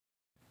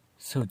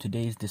So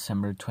today is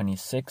December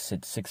 26th,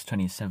 it's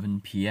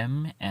 6:27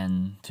 p.m.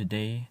 and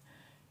today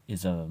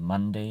is a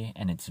Monday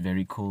and it's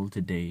very cold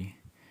today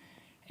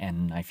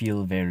and I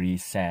feel very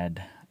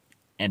sad,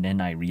 and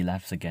then I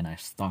relapse again. I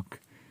stalk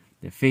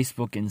the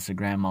Facebook,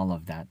 Instagram, all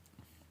of that,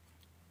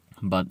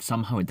 but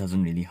somehow it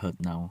doesn't really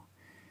hurt now.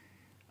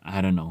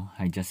 I don't know,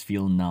 I just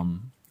feel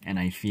numb and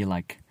I feel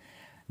like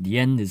the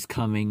end is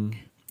coming,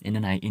 and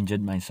then I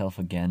injured myself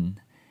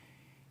again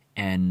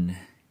and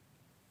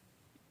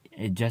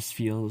it just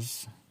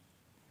feels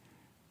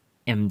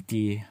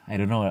empty. I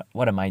don't know,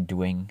 what am I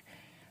doing?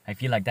 I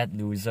feel like that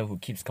loser who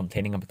keeps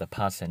complaining about the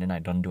past and then I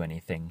don't do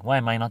anything. Why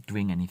am I not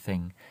doing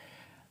anything?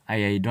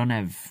 I don't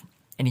have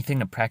anything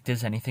to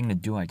practice, anything to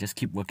do. I just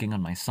keep working on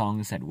my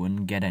songs that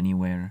wouldn't get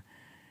anywhere.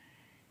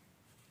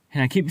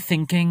 And I keep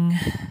thinking,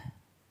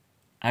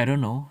 I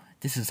don't know,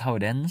 this is how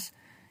it ends?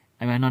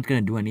 Am I not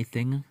gonna do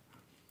anything?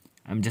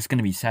 I'm just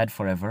gonna be sad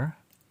forever?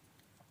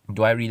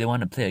 Do I really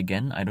want to play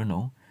again? I don't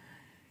know.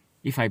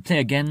 If I play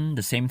again,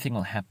 the same thing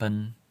will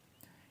happen.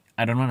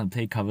 I don't want to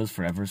play covers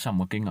forever, so I'm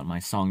working on my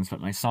songs,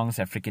 but my songs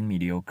are freaking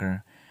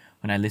mediocre.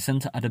 When I listen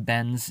to other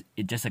bands,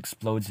 it just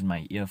explodes in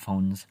my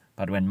earphones.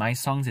 But when my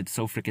songs, it's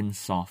so freaking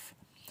soft.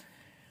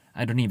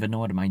 I don't even know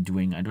what am I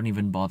doing. I don't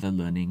even bother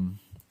learning.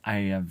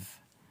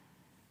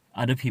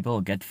 Other people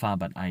will get far,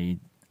 but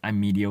I'm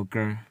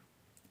mediocre.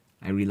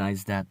 I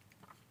realize that.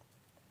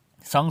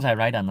 Songs I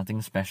write are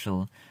nothing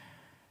special.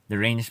 The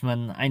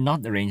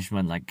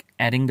arrangement, like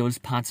adding those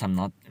parts, I'm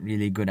not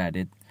really good at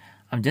it.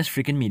 I'm just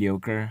freaking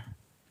mediocre.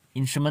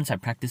 Instruments I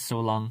practiced so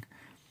long,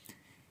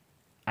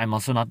 I'm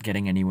also not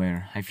getting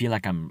anywhere. I feel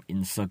like I'm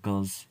in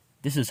circles.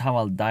 This is how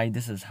I'll die.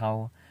 This is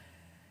how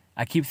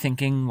I keep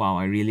thinking, wow,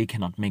 I really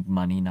cannot make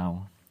money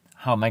now.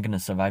 How am I going to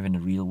survive in the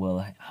real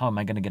world? How am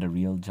I going to get a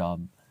real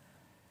job?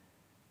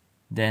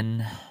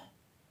 Then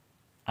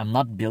I'm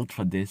not built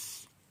for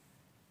this.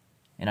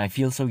 And I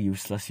feel so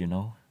useless, you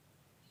know.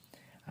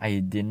 I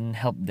didn't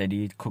help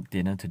Daddy cook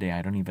dinner today.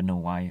 I don't even know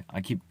why.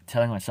 I keep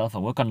telling myself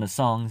I'll work on the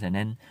songs, and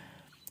then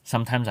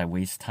sometimes I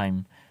waste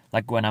time.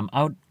 Like when I'm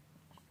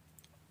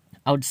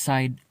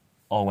outside,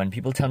 or when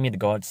people tell me to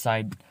go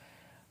outside,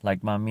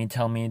 like mommy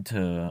tell me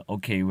to,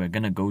 okay, we're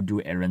gonna go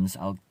do errands,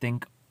 I'll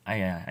think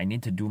I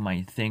need to do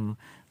my thing,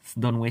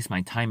 don't waste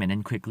my time, and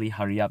then quickly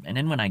hurry up. And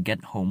then when I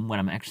get home, when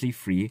I'm actually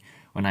free,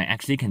 when I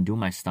actually can do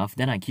my stuff,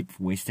 then I keep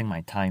wasting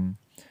my time.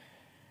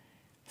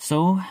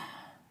 So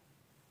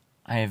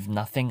I have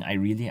nothing. I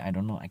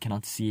don't know. I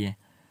cannot see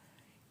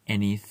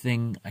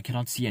anything. I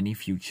cannot see any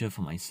future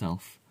for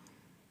myself.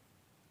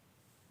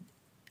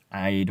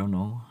 I don't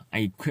know.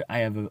 I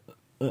have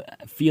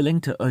a feeling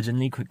to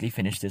urgently quickly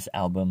finish this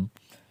album.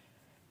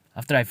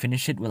 After I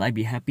finish it, will I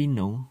be happy?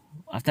 No.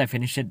 After I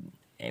finish it,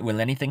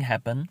 will anything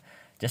happen?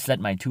 Just let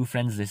my 2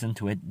 friends listen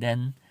to it.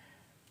 Then,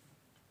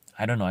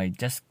 I don't know. I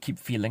just keep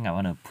feeling I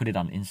want to put it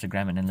on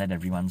Instagram and then let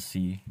everyone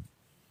see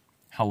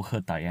how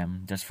hurt I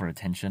am just for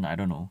attention. I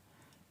don't know.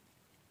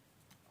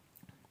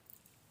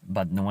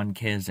 But no one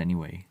cares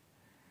anyway.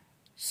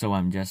 So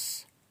I'm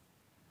just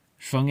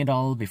throwing it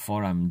all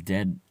before I'm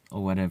dead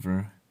or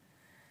whatever.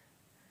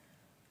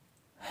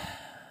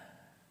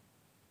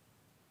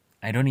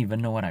 I don't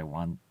even know what I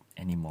want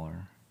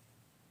anymore.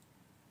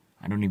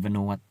 I don't even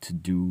know what to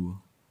do.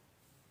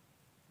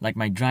 Like,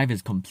 my drive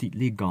is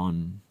completely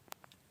gone.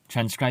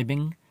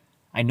 Transcribing,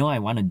 I know I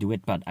want to do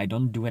it, but I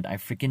don't do it. I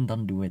freaking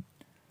don't do it.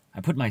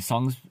 I put my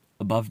songs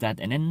above that,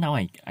 and then now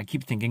I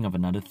keep thinking of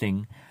another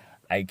thing.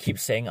 I keep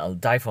saying I'll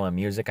die for my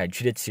music, I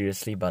treat it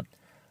seriously, but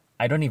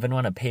I don't even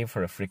want to pay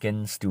for a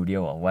freaking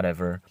studio or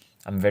whatever.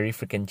 I'm very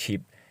freaking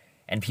cheap,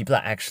 and people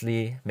are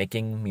actually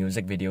making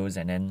music videos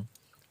and then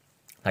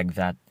like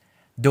that.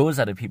 Those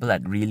are the people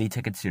that really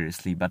take it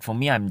seriously, but for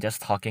me, I'm just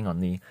talking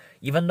only.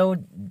 Even though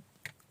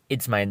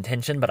it's my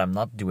intention, but I'm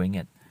not doing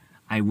it.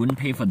 I wouldn't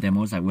pay for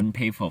demos, I wouldn't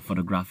pay for a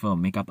photographer or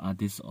makeup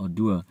artist or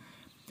do a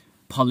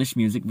polished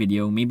music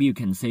video. Maybe you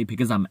can say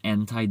because I'm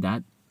anti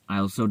that, I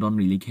also don't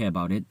really care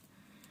about it.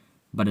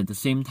 But at the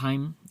same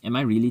time, am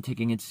I really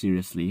taking it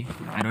seriously?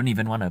 I don't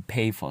even want to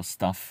pay for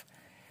stuff.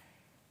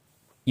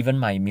 Even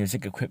my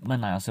music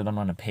equipment, I also don't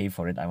want to pay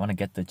for it. I want to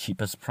get the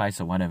cheapest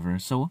price or whatever.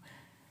 So,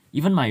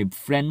 even my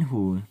friend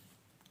who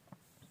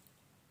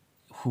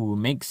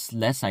makes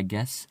less, I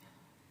guess,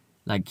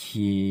 like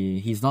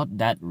he's not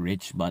that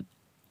rich, but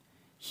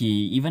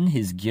even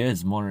his gear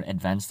is more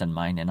advanced than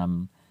mine,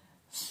 and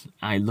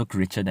I look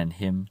richer than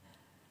him.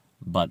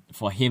 But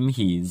for him,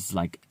 he's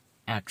like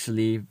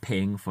actually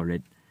paying for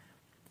it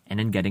and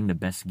then getting the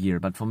best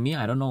gear. But for me,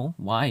 I don't know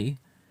why.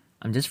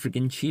 I'm just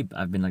freaking cheap.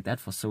 I've been like that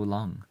for so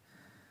long.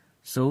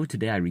 So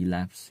today I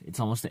relapse. It's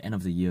almost the end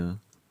of the year.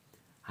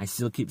 I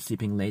still keep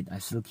sleeping late. I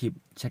still keep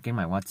checking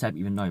my WhatsApp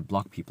even though I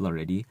blocked people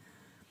already.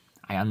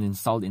 I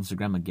uninstalled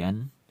Instagram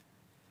again.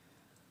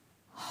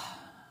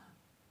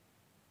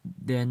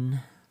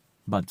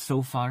 But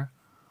so far,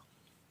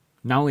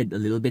 now it a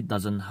little bit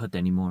doesn't hurt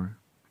anymore.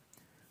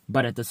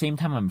 But at the same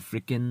time, I'm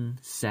freaking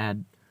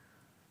sad.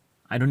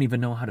 I don't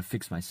even know how to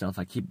fix myself.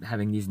 I keep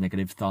having these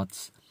negative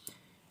thoughts.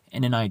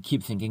 And then I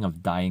keep thinking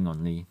of dying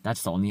only.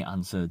 That's the only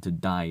answer, to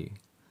die.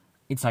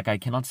 It's like I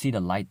cannot see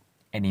the light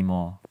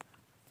anymore.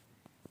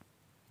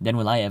 Then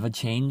will I ever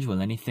change?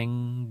 Will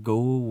anything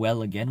go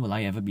well again? Will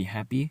I ever be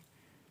happy?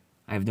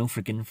 I have no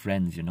freaking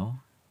friends, you know?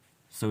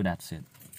 So that's it.